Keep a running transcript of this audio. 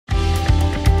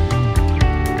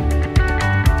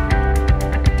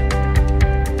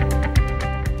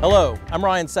Hello, I'm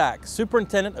Ryan Saxe,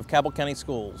 Superintendent of Cabell County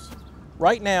Schools.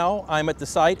 Right now, I'm at the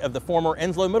site of the former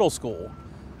Enslow Middle School.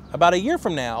 About a year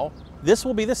from now, this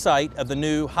will be the site of the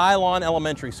new High Lawn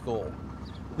Elementary School.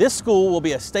 This school will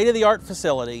be a state-of-the-art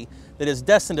facility that is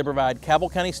destined to provide Cabell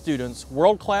County students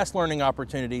world-class learning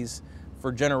opportunities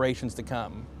for generations to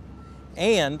come.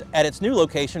 And at its new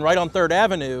location right on 3rd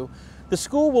Avenue, the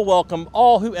school will welcome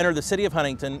all who enter the city of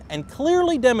Huntington and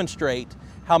clearly demonstrate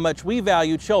how much we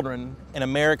value children in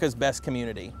America's best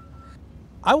community.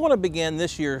 I want to begin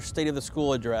this year's State of the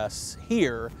School address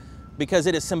here because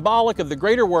it is symbolic of the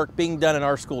greater work being done in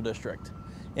our school district.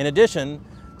 In addition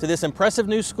to this impressive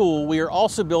new school, we are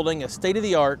also building a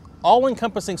state-of-the-art,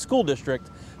 all-encompassing school district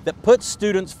that puts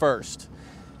students first.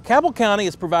 Cabell County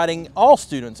is providing all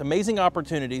students amazing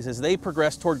opportunities as they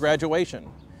progress toward graduation.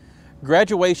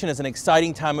 Graduation is an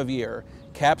exciting time of year.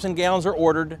 Caps and gowns are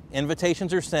ordered,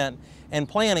 invitations are sent, and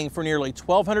planning for nearly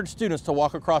 1,200 students to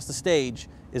walk across the stage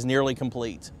is nearly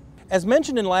complete. As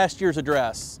mentioned in last year's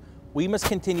address, we must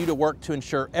continue to work to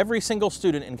ensure every single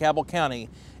student in Cabell County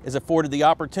is afforded the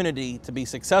opportunity to be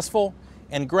successful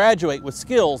and graduate with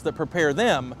skills that prepare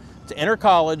them to enter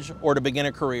college or to begin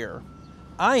a career.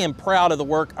 I am proud of the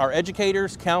work our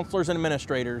educators, counselors, and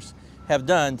administrators have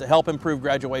done to help improve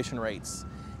graduation rates.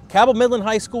 Cabell Midland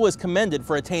High School is commended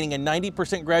for attaining a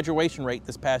 90% graduation rate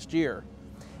this past year.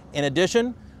 In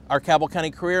addition, our Cabell County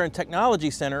Career and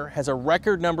Technology Center has a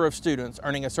record number of students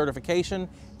earning a certification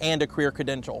and a career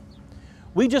credential.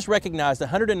 We just recognized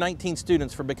 119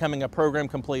 students for becoming a program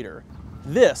completer.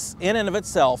 This, in and of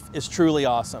itself, is truly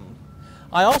awesome.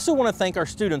 I also want to thank our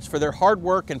students for their hard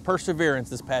work and perseverance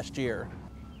this past year.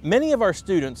 Many of our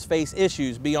students face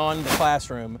issues beyond the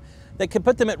classroom that could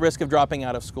put them at risk of dropping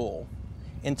out of school.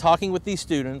 In talking with these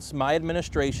students, my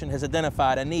administration has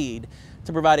identified a need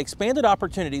to provide expanded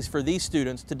opportunities for these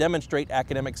students to demonstrate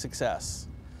academic success.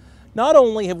 Not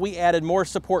only have we added more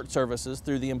support services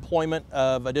through the employment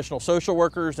of additional social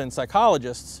workers and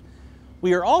psychologists,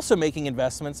 we are also making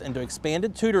investments into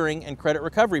expanded tutoring and credit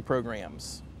recovery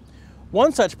programs.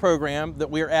 One such program that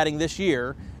we are adding this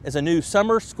year is a new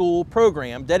summer school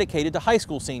program dedicated to high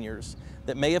school seniors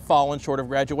that may have fallen short of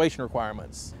graduation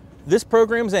requirements. This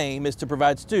program's aim is to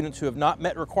provide students who have not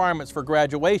met requirements for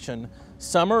graduation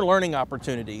summer learning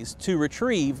opportunities to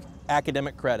retrieve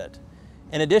academic credit.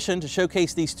 In addition, to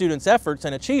showcase these students' efforts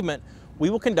and achievement,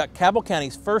 we will conduct Cabell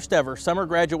County's first ever summer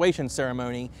graduation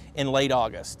ceremony in late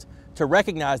August to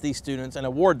recognize these students and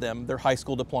award them their high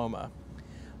school diploma.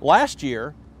 Last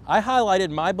year, I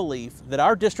highlighted my belief that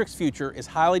our district's future is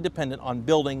highly dependent on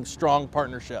building strong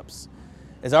partnerships.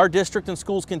 As our district and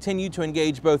schools continue to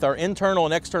engage both our internal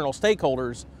and external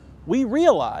stakeholders, we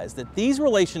realize that these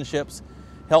relationships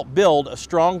help build a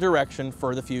strong direction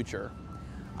for the future.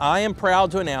 I am proud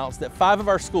to announce that 5 of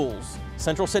our schools,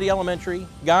 Central City Elementary,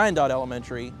 Guyandotte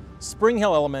Elementary, Spring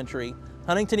Hill Elementary,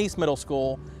 Huntington East Middle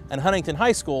School, and Huntington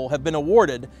High School have been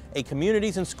awarded a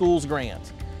Communities and Schools grant,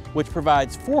 which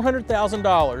provides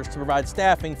 $400,000 to provide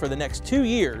staffing for the next 2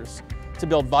 years to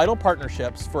build vital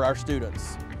partnerships for our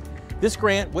students. This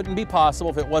grant wouldn't be possible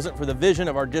if it wasn't for the vision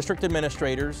of our district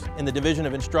administrators in the Division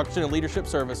of Instruction and Leadership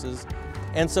Services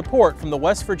and support from the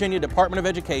West Virginia Department of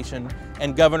Education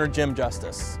and Governor Jim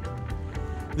Justice.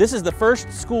 This is the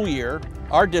first school year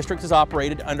our district has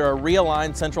operated under a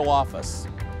realigned central office.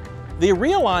 The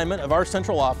realignment of our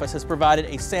central office has provided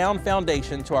a sound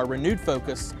foundation to our renewed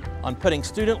focus on putting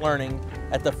student learning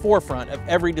at the forefront of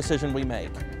every decision we make.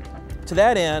 To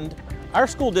that end, our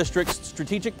school district's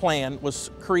strategic plan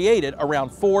was created around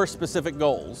 4 specific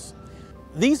goals.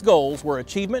 These goals were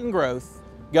achievement and growth,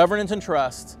 governance and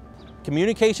trust,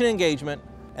 communication and engagement,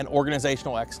 and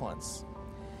organizational excellence.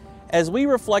 As we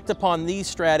reflect upon these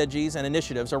strategies and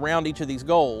initiatives around each of these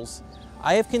goals,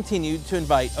 I have continued to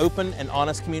invite open and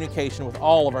honest communication with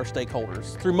all of our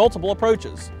stakeholders through multiple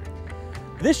approaches.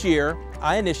 This year,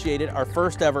 I initiated our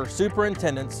first ever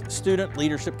Superintendent's Student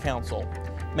Leadership Council,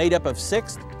 made up of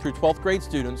 6th through 12th grade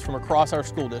students from across our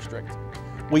school district.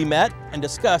 We met and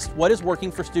discussed what is working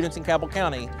for students in Cabell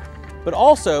County, but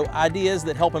also ideas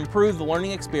that help improve the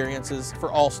learning experiences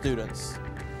for all students.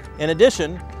 In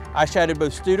addition, I shadowed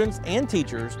both students and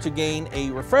teachers to gain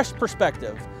a refreshed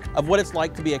perspective of what it's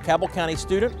like to be a Cabell County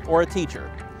student or a teacher.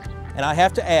 And I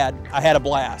have to add, I had a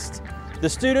blast. The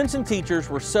students and teachers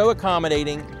were so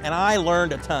accommodating, and I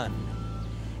learned a ton.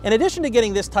 In addition to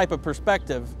getting this type of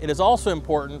perspective, it is also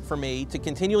important for me to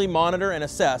continually monitor and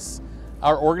assess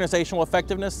our organizational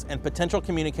effectiveness and potential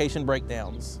communication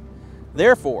breakdowns.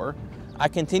 Therefore, I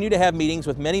continue to have meetings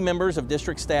with many members of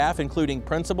district staff, including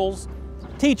principals,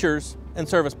 teachers, and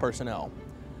service personnel.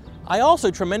 I also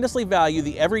tremendously value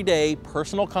the everyday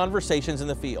personal conversations in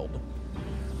the field.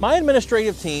 My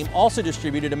administrative team also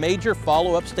distributed a major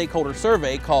follow-up stakeholder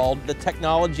survey called the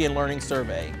Technology and Learning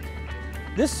Survey.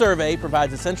 This survey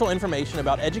provides essential information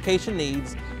about education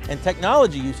needs and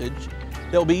technology usage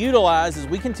that will be utilized as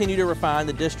we continue to refine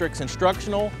the district's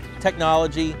instructional,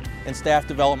 technology, and staff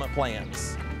development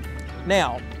plans.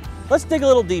 Now, let's dig a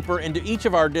little deeper into each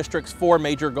of our district's 4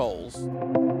 major goals.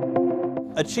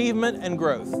 Achievement and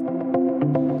growth.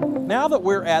 Now that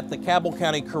we're at the Cabell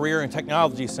County Career and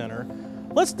Technology Center,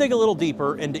 let's dig a little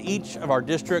deeper into each of our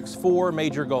district's 4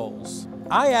 major goals.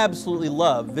 I absolutely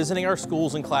love visiting our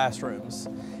schools and classrooms.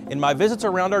 In my visits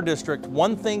around our district,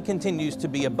 one thing continues to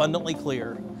be abundantly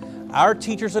clear. Our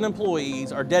teachers and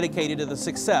employees are dedicated to the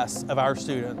success of our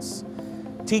students.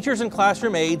 Teachers and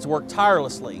classroom aides work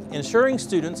tirelessly, ensuring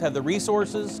students have the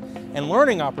resources and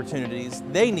learning opportunities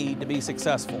they need to be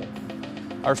successful.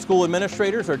 Our school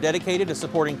administrators are dedicated to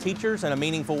supporting teachers in a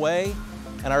meaningful way,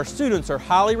 and our students are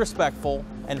highly respectful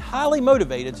and highly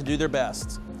motivated to do their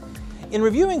best. In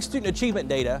reviewing student achievement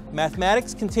data,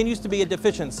 mathematics continues to be a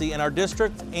deficiency in our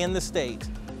district and the state.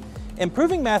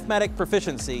 Improving mathematics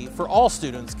proficiency for all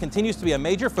students continues to be a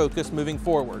major focus moving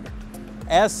forward.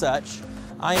 As such,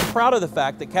 I am proud of the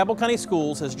fact that Cabell County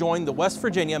Schools has joined the West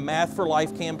Virginia Math for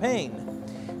Life campaign.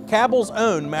 Cabell's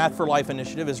own Math for Life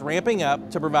initiative is ramping up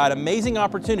to provide amazing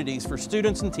opportunities for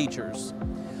students and teachers.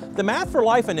 The Math for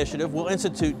Life initiative will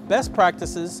institute best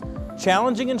practices,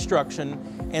 challenging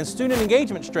instruction, and student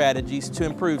engagement strategies to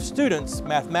improve students'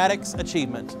 mathematics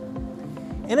achievement.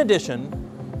 In addition,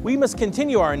 we must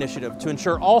continue our initiative to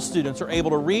ensure all students are able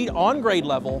to read on grade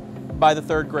level by the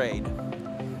 3rd grade.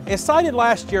 As cited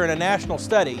last year in a national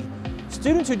study,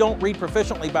 students who don't read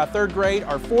proficiently by 3rd grade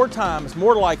are 4 times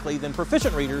more likely than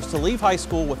proficient readers to leave high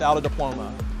school without a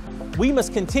diploma. We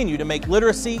must continue to make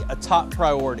literacy a top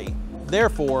priority.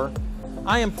 Therefore,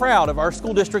 I am proud of our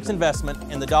school district's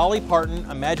investment in the Dolly Parton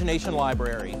Imagination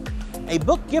Library, a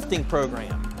book gifting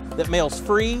program that mails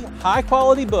free,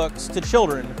 high-quality books to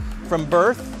children from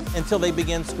birth until they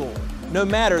begin school, no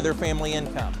matter their family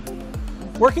income.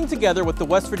 Working together with the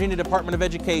West Virginia Department of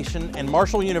Education and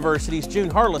Marshall University's June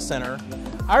Harless Center,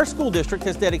 our school district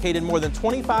has dedicated more than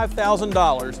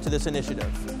 $25,000 to this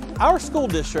initiative. Our school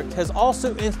district has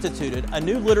also instituted a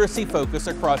new literacy focus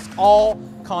across all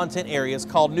content areas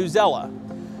called Newsella.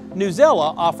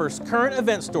 Newsella offers current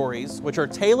event stories which are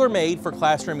tailor-made for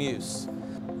classroom use.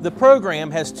 The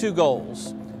program has 2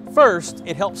 goals. First,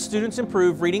 it helps students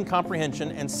improve reading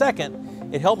comprehension, and second,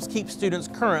 it helps keep students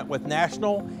current with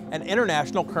national and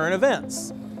international current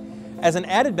events. As an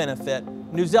added benefit,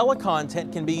 Newsella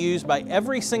content can be used by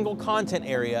every single content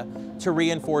area to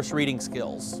reinforce reading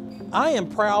skills. I am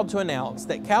proud to announce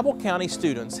that Cabell County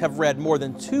students have read more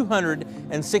than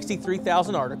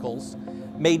 263,000 articles,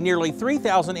 made nearly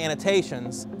 3,000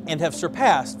 annotations, and have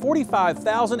surpassed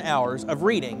 45,000 hours of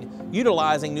reading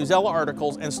utilizing Newsella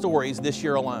articles and stories this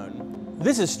year alone.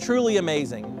 This is truly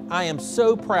amazing. I am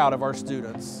so proud of our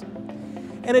students.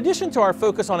 In addition to our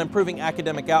focus on improving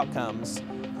academic outcomes,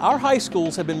 our high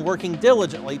schools have been working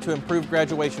diligently to improve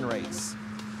graduation rates.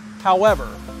 However,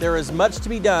 there is much to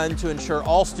be done to ensure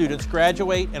all students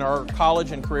graduate and are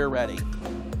college and career ready.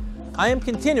 I am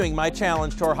continuing my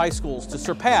challenge to our high schools to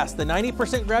surpass the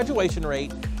 90% graduation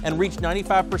rate and reach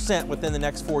 95% within the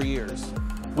next 4 years.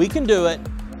 We can do it.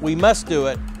 We must do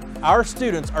it. Our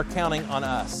students are counting on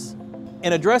us.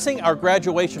 In addressing our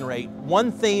graduation rate,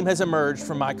 one theme has emerged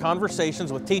from my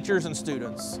conversations with teachers and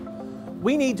students.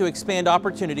 We need to expand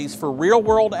opportunities for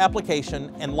real-world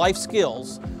application and life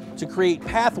skills to create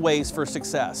pathways for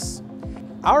success.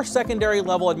 Our secondary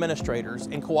level administrators,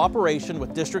 in cooperation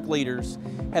with district leaders,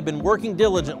 have been working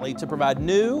diligently to provide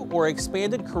new or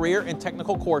expanded career and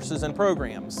technical courses and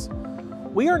programs.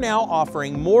 We are now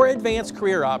offering more advanced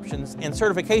career options and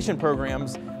certification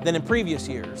programs than in previous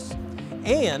years.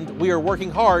 And we are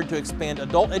working hard to expand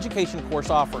adult education course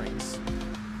offerings.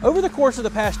 Over the course of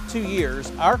the past 2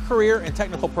 years, our career and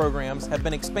technical programs have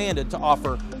been expanded to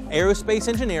offer aerospace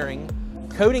engineering,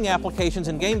 coding applications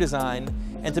and game design,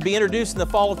 and to be introduced in the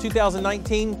fall of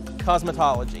 2019,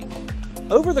 cosmetology.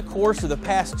 Over the course of the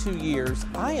past 2 years,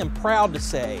 I am proud to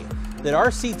say that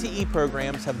our CTE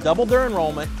programs have doubled their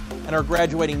enrollment and are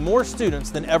graduating more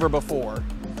students than ever before.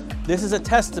 This is a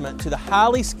testament to the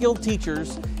highly skilled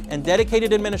teachers and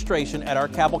dedicated administration at our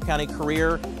Cabell County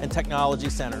Career and Technology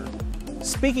Center.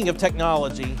 Speaking of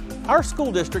technology, our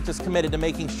school district is committed to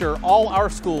making sure all our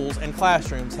schools and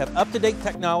classrooms have up-to-date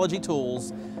technology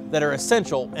tools that are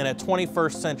essential in a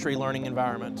 21st century learning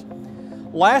environment.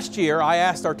 Last year, I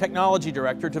asked our technology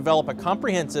director to develop a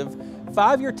comprehensive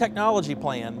 5-year technology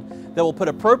plan that will put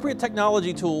appropriate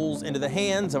technology tools into the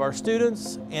hands of our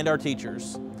students and our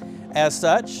teachers. As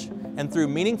such, and through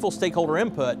meaningful stakeholder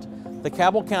input, the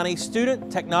Cabell County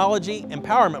Student Technology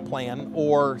Empowerment Plan,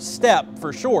 or STEP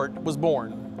for short, was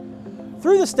born.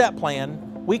 Through the STEP plan,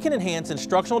 we can enhance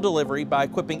instructional delivery by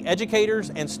equipping educators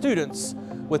and students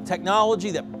with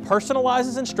technology that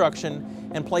personalizes instruction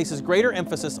and places greater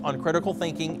emphasis on critical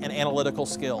thinking and analytical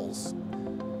skills.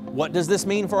 What does this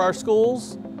mean for our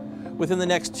schools? Within the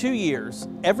next 2 years,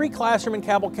 every classroom in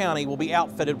Cabell County will be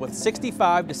outfitted with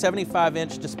 65 to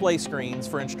 75-inch display screens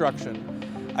for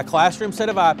instruction, a classroom set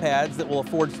of iPads that will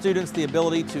afford students the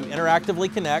ability to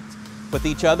interactively connect with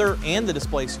each other and the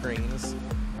display screens,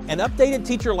 and updated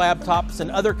teacher laptops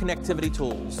and other connectivity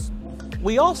tools.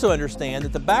 We also understand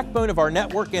that the backbone of our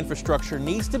network infrastructure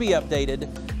needs to be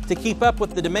updated to keep up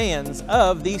with the demands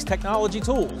of these technology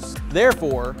tools.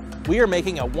 Therefore, we are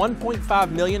making a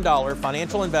 $1.5 million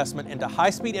financial investment into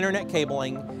high-speed internet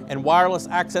cabling and wireless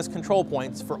access control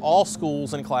points for all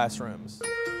schools and classrooms.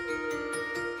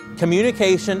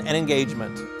 Communication and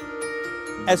engagement.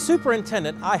 As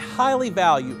superintendent, I highly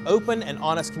value open and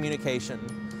honest communication.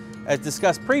 As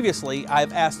discussed previously, I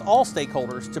have asked all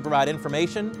stakeholders to provide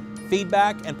information,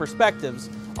 feedback, and perspectives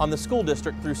on the school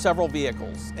district through several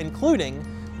vehicles, including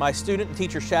my student and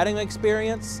teacher shadowing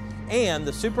experience and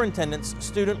the Superintendent's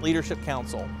Student Leadership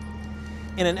Council.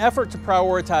 In an effort to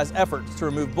prioritize efforts to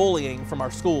remove bullying from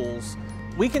our schools,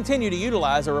 we continue to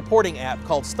utilize a reporting app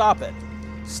called Stop It.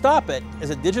 Stop It is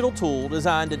a digital tool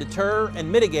designed to deter and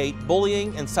mitigate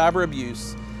bullying and cyber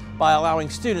abuse by allowing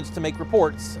students to make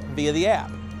reports via the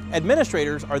app.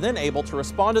 Administrators are then able to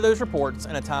respond to those reports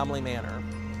in a timely manner.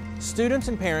 Students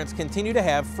and parents continue to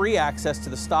have free access to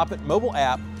the Stop It mobile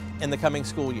app in the coming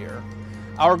school year.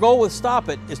 Our goal with Stop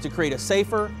It is to create a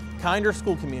safer, kinder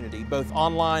school community, both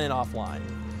online and offline.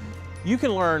 You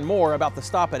can learn more about the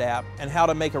Stop It app and how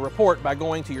to make a report by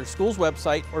going to your school's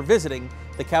website or visiting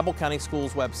the Cabell County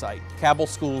Schools website,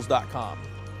 cabellschools.com.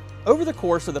 Over the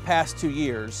course of the past 2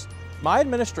 years, my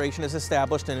administration has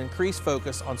established an increased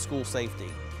focus on school safety.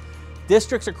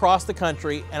 Districts across the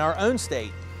country and our own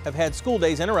state have had school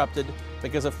days interrupted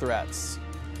because of threats.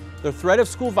 The threat of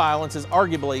school violence is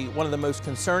arguably one of the most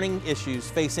concerning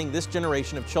issues facing this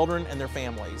generation of children and their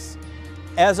families.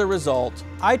 As a result,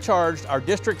 I charged our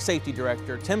District Safety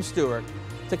Director, Tim Stewart,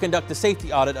 to conduct a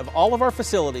safety audit of all of our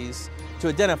facilities to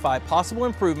identify possible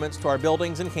improvements to our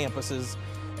buildings and campuses,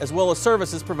 as well as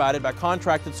services provided by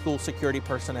contracted school security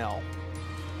personnel.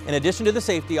 In addition to the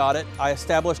safety audit, I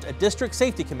established a District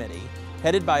Safety Committee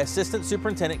headed by Assistant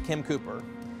Superintendent Kim Cooper.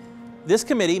 This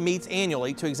committee meets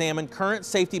annually to examine current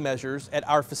safety measures at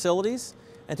our facilities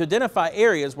and to identify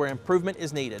areas where improvement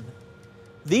is needed.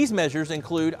 These measures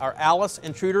include our ALICE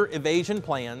intruder evasion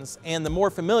plans and the more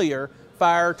familiar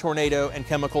fire, tornado, and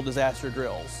chemical disaster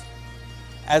drills.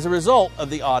 As a result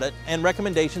of the audit and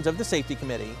recommendations of the Safety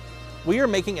Committee, we are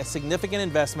making a significant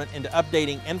investment into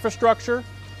updating infrastructure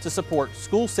to support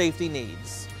school safety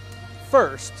needs.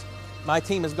 First, my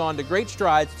team has gone to great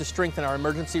strides to strengthen our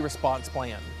emergency response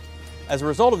plan. As a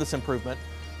result of this improvement,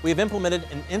 we have implemented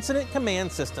an incident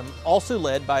command system also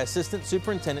led by Assistant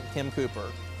Superintendent Kim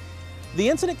Cooper. The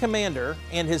incident commander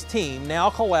and his team now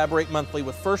collaborate monthly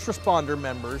with first responder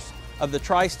members of the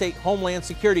Tri-State Homeland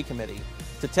Security Committee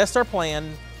to test our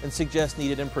plan and suggest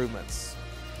needed improvements.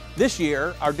 This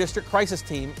year, our district crisis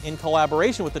team, in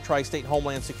collaboration with the Tri-State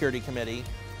Homeland Security Committee,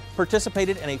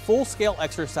 participated in a full-scale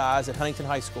exercise at Huntington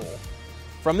High School.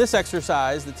 From this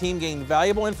exercise, the team gained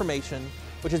valuable information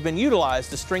which has been utilized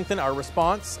to strengthen our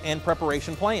response and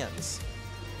preparation plans.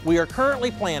 We are currently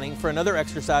planning for another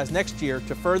exercise next year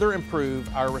to further improve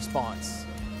our response.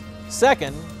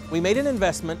 Second, we made an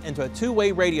investment into a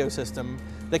two-way radio system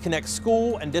that connects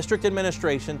school and district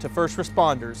administration to first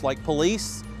responders like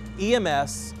police,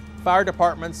 EMS, fire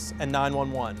departments, and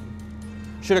 911.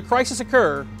 Should a crisis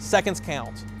occur, seconds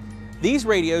count. These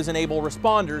radios enable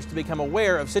responders to become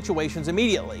aware of situations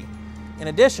immediately. In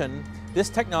addition, this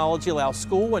technology allows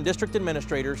school and district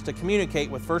administrators to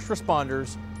communicate with first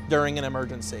responders during an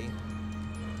emergency.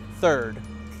 Third,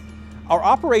 our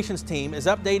operations team is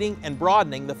updating and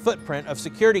broadening the footprint of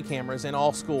security cameras in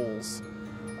all schools.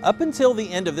 Up until the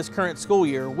end of this current school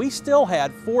year, we still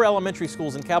had 4 elementary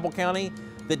schools in Cabell County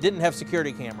that didn't have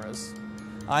security cameras.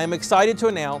 I am excited to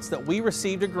announce that we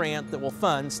received a grant that will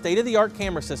fund state-of-the-art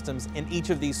camera systems in each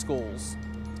of these schools.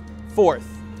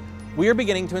 Fourth, we are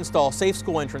beginning to install safe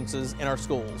school entrances in our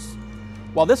schools.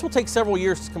 While this will take several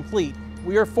years to complete,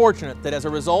 we are fortunate that as a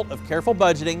result of careful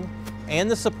budgeting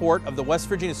and the support of the West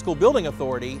Virginia School Building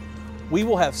Authority, we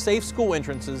will have safe school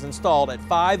entrances installed at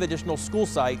 5 additional school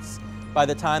sites by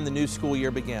the time the new school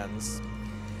year begins.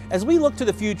 As we look to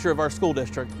the future of our school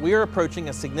district, we are approaching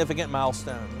a significant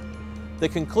milestone: the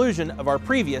conclusion of our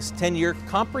previous 10-year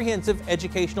Comprehensive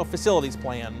Educational Facilities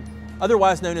Plan,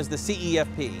 otherwise known as the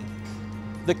CEFP.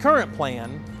 The current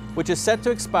plan, which is set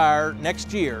to expire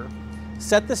next year,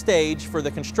 set the stage for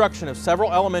the construction of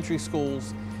several elementary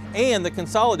schools and the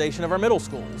consolidation of our middle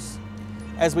schools.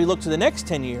 As we look to the next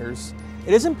 10 years,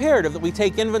 it is imperative that we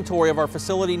take inventory of our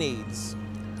facility needs.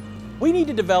 We need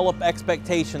to develop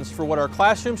expectations for what our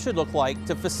classrooms should look like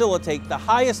to facilitate the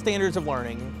highest standards of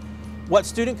learning, what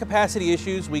student capacity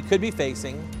issues we could be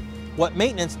facing, what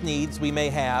maintenance needs we may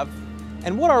have,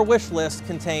 and what our wish list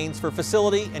contains for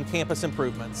facility and campus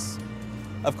improvements.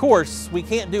 Of course, we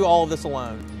can't do all of this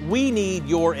alone. We need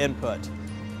your input.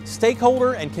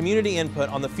 Stakeholder and community input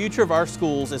on the future of our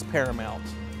schools is paramount.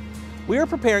 We are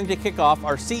preparing to kick off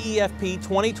our CEFP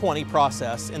 2020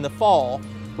 process in the fall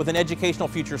with an Educational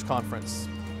Futures Conference.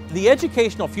 The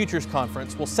Educational Futures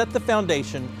Conference will set the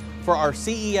foundation for our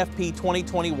CEFP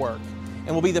 2020 work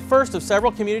and will be the first of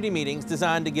several community meetings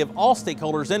designed to give all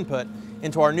stakeholders input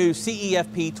into our new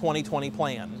CEFP 2020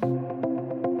 plan.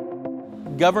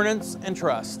 Governance and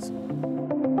trust.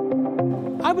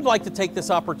 I would like to take this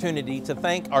opportunity to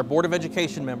thank our Board of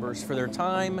Education members for their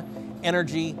time,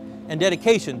 energy, and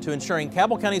dedication to ensuring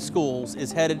Cabell County Schools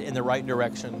is headed in the right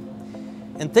direction.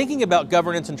 In thinking about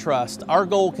governance and trust, our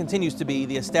goal continues to be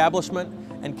the establishment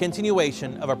and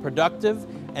continuation of a productive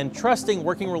and trusting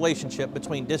working relationship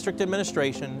between district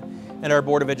administration and our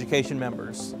Board of Education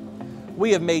members.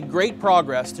 We have made great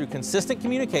progress through consistent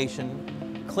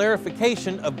communication,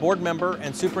 clarification of board member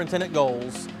and superintendent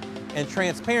goals, and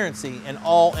transparency in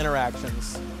all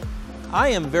interactions. I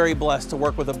am very blessed to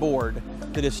work with a board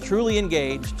that is truly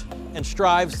engaged and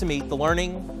strives to meet the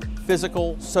learning,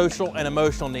 physical, social, and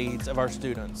emotional needs of our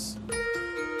students.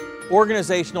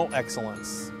 Organizational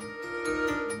excellence.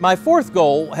 My fourth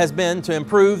goal has been to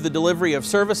improve the delivery of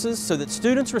services so that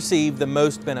students receive the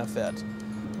most benefit.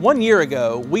 1 year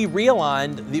ago, we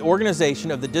realigned the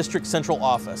organization of the district central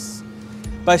office.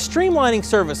 By streamlining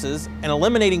services and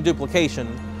eliminating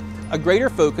duplication, a greater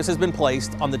focus has been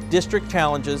placed on the district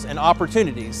challenges and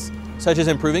opportunities, such as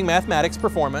improving mathematics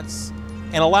performance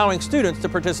and allowing students to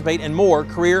participate in more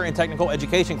career and technical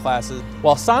education classes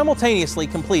while simultaneously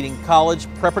completing college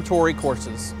preparatory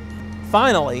courses.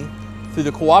 Finally, through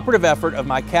the cooperative effort of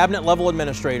my cabinet-level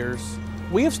administrators,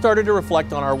 we have started to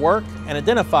reflect on our work and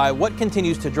identify what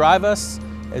continues to drive us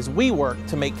as we work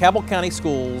to make Cabell County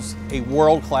Schools a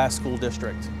world-class school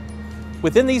district.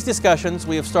 Within these discussions,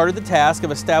 we have started the task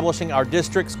of establishing our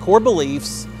district's core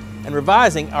beliefs and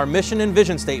revising our mission and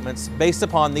vision statements based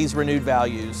upon these renewed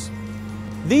values.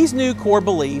 These new core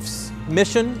beliefs,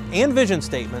 mission, and vision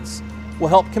statements will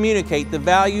help communicate the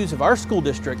values of our school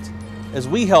district as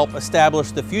we help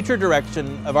establish the future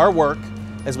direction of our work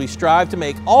as we strive to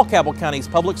make all Cabell County's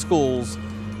public schools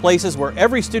places where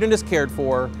every student is cared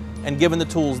for and given the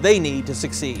tools they need to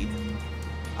succeed.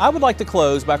 I would like to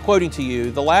close by quoting to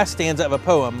you the last stanza of a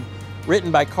poem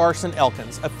written by Carson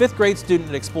Elkins, a 5th grade student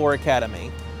at Explorer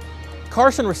Academy.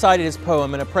 Carson recited his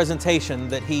poem in a presentation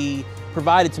that he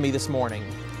provided to me this morning.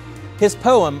 His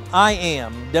poem, I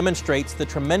Am, demonstrates the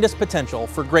tremendous potential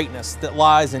for greatness that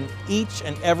lies in each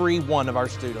and every one of our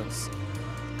students.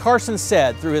 Carson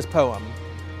said through his poem,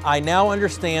 I now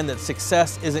understand that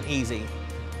success isn't easy.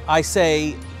 I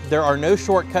say, there are no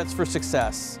shortcuts for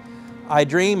success. I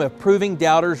dream of proving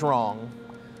doubters wrong.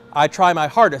 I try my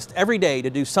hardest every day to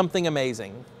do something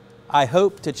amazing. I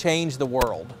hope to change the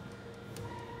world.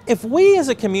 If we as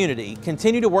a community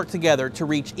continue to work together to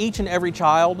reach each and every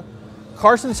child,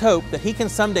 Carson's hope that he can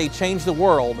someday change the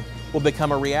world will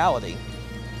become a reality.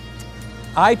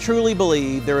 I truly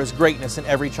believe there is greatness in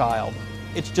every child.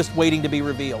 It's just waiting to be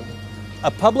revealed.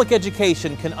 A public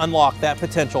education can unlock that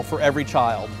potential for every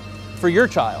child, for your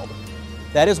child.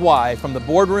 That is why, from the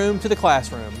boardroom to the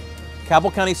classroom,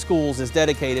 Cabell County Schools is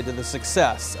dedicated to the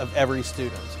success of every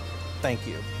student. Thank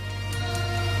you.